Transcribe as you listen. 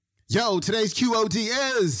Yo, today's QOD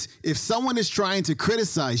is, if someone is trying to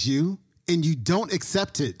criticize you and you don't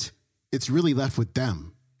accept it, it's really left with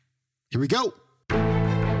them. Here we go.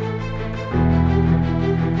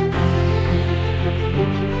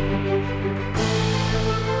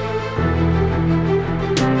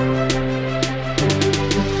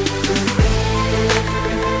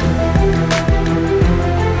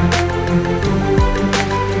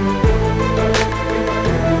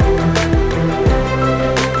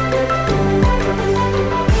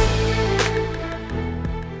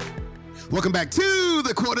 Welcome back to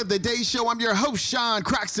the Quote of the Day Show. I'm your host, Sean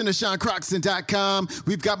Croxton of SeanCroxton.com.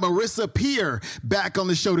 We've got Marisa Peer back on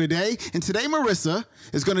the show today. And today, Marisa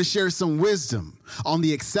is going to share some wisdom on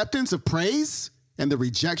the acceptance of praise and the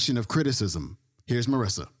rejection of criticism. Here's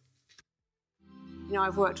Marisa. You know,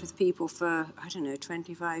 I've worked with people for,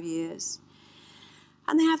 25 years.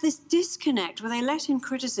 And they have this disconnect where they let in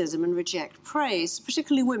criticism and reject praise,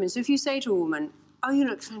 particularly women. So if you say to a woman, "Oh, you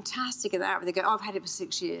look fantastic at that," they go, "Oh, I've had it for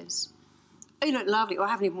 6 years." "Oh, you look lovely," or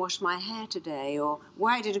 "I haven't even washed my hair today," or "Wow,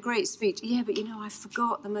 I did a great speech." "Yeah, but I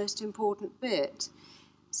forgot the most important bit."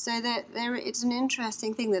 So it's an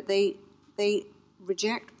interesting thing that they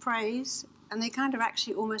reject praise and they kind of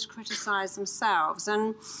actually almost criticize themselves.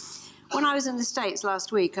 And when I was in the States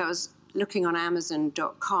last week, I was looking on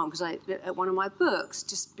Amazon.com at one of my books,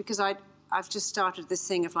 just because I've just started this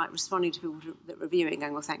thing of like responding to people that review it and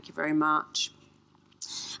going, "Well, thank you very much."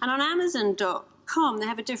 And on Amazon.com, they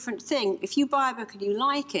have a different thing. If you buy a book and you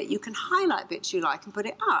like it, you can highlight bits you like and put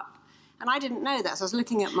it up. And I didn't know that, so I was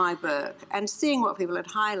looking at my book and seeing what people had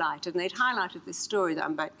highlighted, and they'd highlighted this story that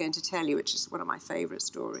I'm about going to tell you, which is one of my favourite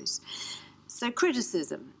stories. So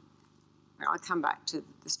criticism. I'll come back to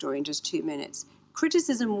the story in just 2 minutes.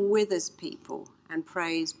 Criticism withers people and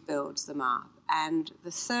praise builds them up. And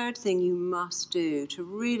the third thing you must do to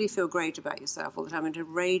really feel great about yourself all the time and to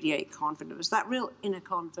radiate confidence, that real inner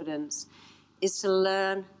confidence, is to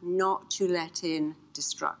learn not to let in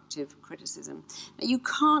destructive criticism. Now, you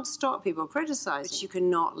can't stop people criticizing, but you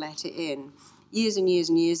cannot let it in. Years and years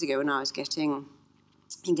and years ago, when I was getting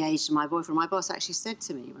engaged to my boyfriend, my boss actually said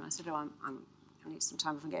to me, when I said, I need some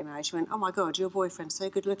time before getting married, she went, "Oh my God, your boyfriend's so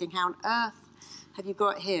good looking. How on earth have you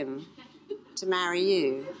got him to marry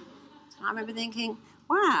you?" And I remember thinking,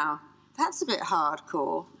 wow, that's a bit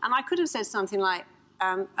hardcore. And I could have said something like,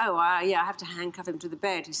 I have to handcuff him to the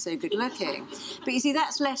bed, he's so good looking. But you see,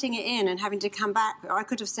 that's letting it in and having to come back. I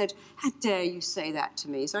could have said, "How dare you say that to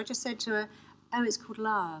me?" So I just said to her, "Oh, it's called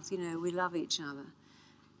love, we love each other."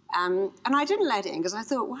 And I didn't let it in because I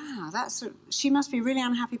thought, wow, she must be a really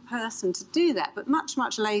unhappy person to do that. But much,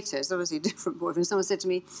 much later, it's obviously a different boyfriend, someone said to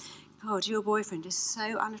me, "God, your boyfriend is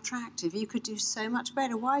so unattractive. You could do so much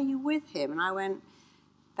better. Why are you with him?" And I went,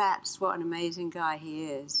 that's what an amazing guy he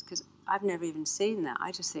is, because I've never even seen that.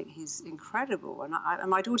 I just think he's incredible. And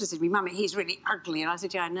my daughter said to me, "Mummy, he's really ugly." And I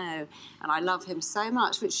said, "Yeah, I know. And I love him so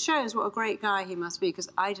much," which shows what a great guy he must be, because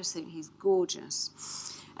I just think he's gorgeous.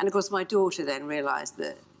 And, of course, my daughter then realised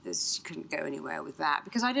that she couldn't go anywhere with that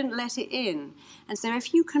because I didn't let it in. And so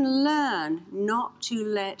if you can learn not to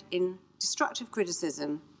let in destructive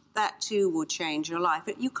criticism, that too will change your life.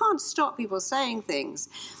 But you can't stop people saying things.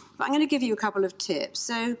 But I'm going to give you a couple of tips.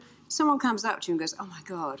 So someone comes up to you and goes, "Oh my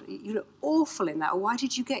God, you look awful in that," or "Why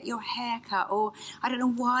did you get your hair cut?" or "I don't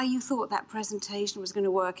know why you thought that presentation was going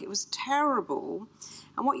to work. It was terrible."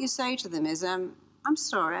 And what you say to them is, "I'm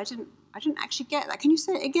sorry, I didn't actually get that. Can you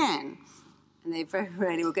say it again?" And they very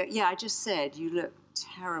rarely will go, "Yeah, I just said you look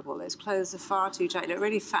terrible. Those clothes are far too tight. You look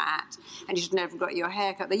really fat, and you should never have got your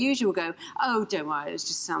hair cut." They usually will go, "Oh, don't worry, it was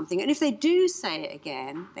just something." And if they do say it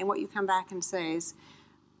again, then what you come back and say is,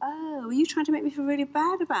 "Oh, are you trying to make me feel really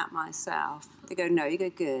bad about myself?" They go, "No." You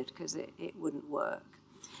go, "Good, because it wouldn't work."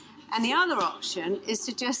 And the other option is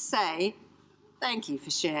to just say, "Thank you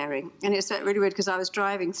for sharing." And it's really weird because I was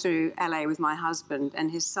driving through LA with my husband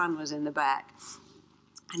and his son was in the back.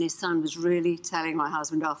 And his son was really telling my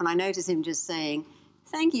husband off. And I noticed him just saying,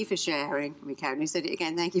 "Thank you for sharing." And he said it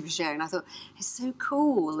again, "Thank you for sharing." And I thought, it's so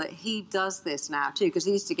cool that he does this now too, because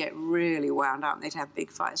he used to get really wound up and they'd have big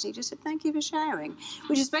fights. And he just said, "Thank you for sharing,"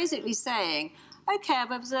 which is basically saying, "Okay,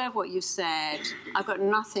 I've observed what you've said. I've got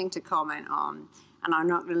nothing to comment on, and I'm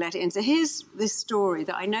not going to let it in." So here's this story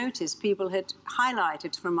that I noticed people had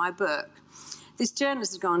highlighted from my book. This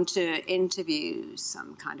journalist had gone to interview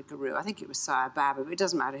some kind of guru. I think it was Sai Baba, but it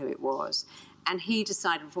doesn't matter who it was. And he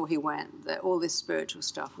decided before he went that all this spiritual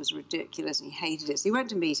stuff was ridiculous and he hated it. So he went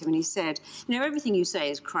to meet him and he said, "Everything you say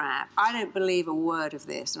is crap. I don't believe a word of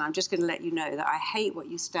this. And I'm just going to let you know that I hate what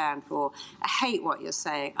you stand for. I hate what you're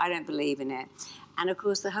saying. I don't believe in it." And of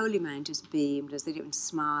course, the holy man just beamed as they did, and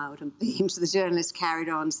smiled and beamed. So the journalist carried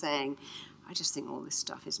on saying, I just think all this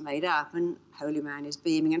stuff is made up. And holy man is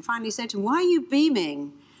beaming and finally said to him, why are you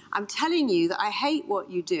beaming? I'm telling you that I hate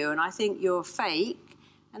what you do and I think you're fake.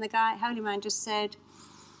 And the holy man just said,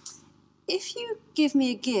 if you give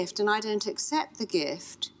me a gift and I don't accept the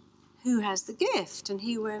gift, who has the gift? And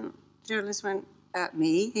the journalist went,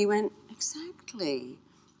 me. He went, exactly.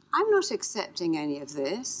 I'm not accepting any of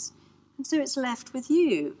this. And so it's left with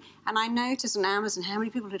you. And I noticed on Amazon how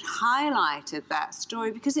many people had highlighted that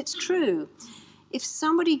story because it's true. If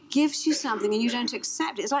somebody gives you something and you don't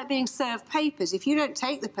accept it, it's like being served papers. If you don't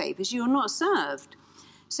take the papers, you're not served.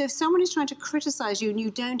 So if someone is trying to criticize you and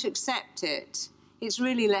you don't accept it, it's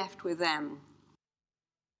really left with them.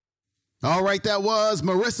 All right, that was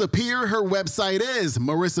Marisa Peer. Her website is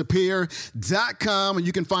marisapeer.com, and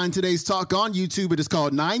you can find today's talk on YouTube. It is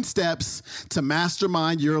called 9 Steps to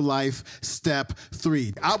Mastermind Your Life, Step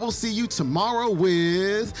 3. I will see you tomorrow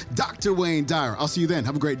with Dr. Wayne Dyer. I'll see you then.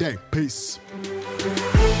 Have a great day. Peace.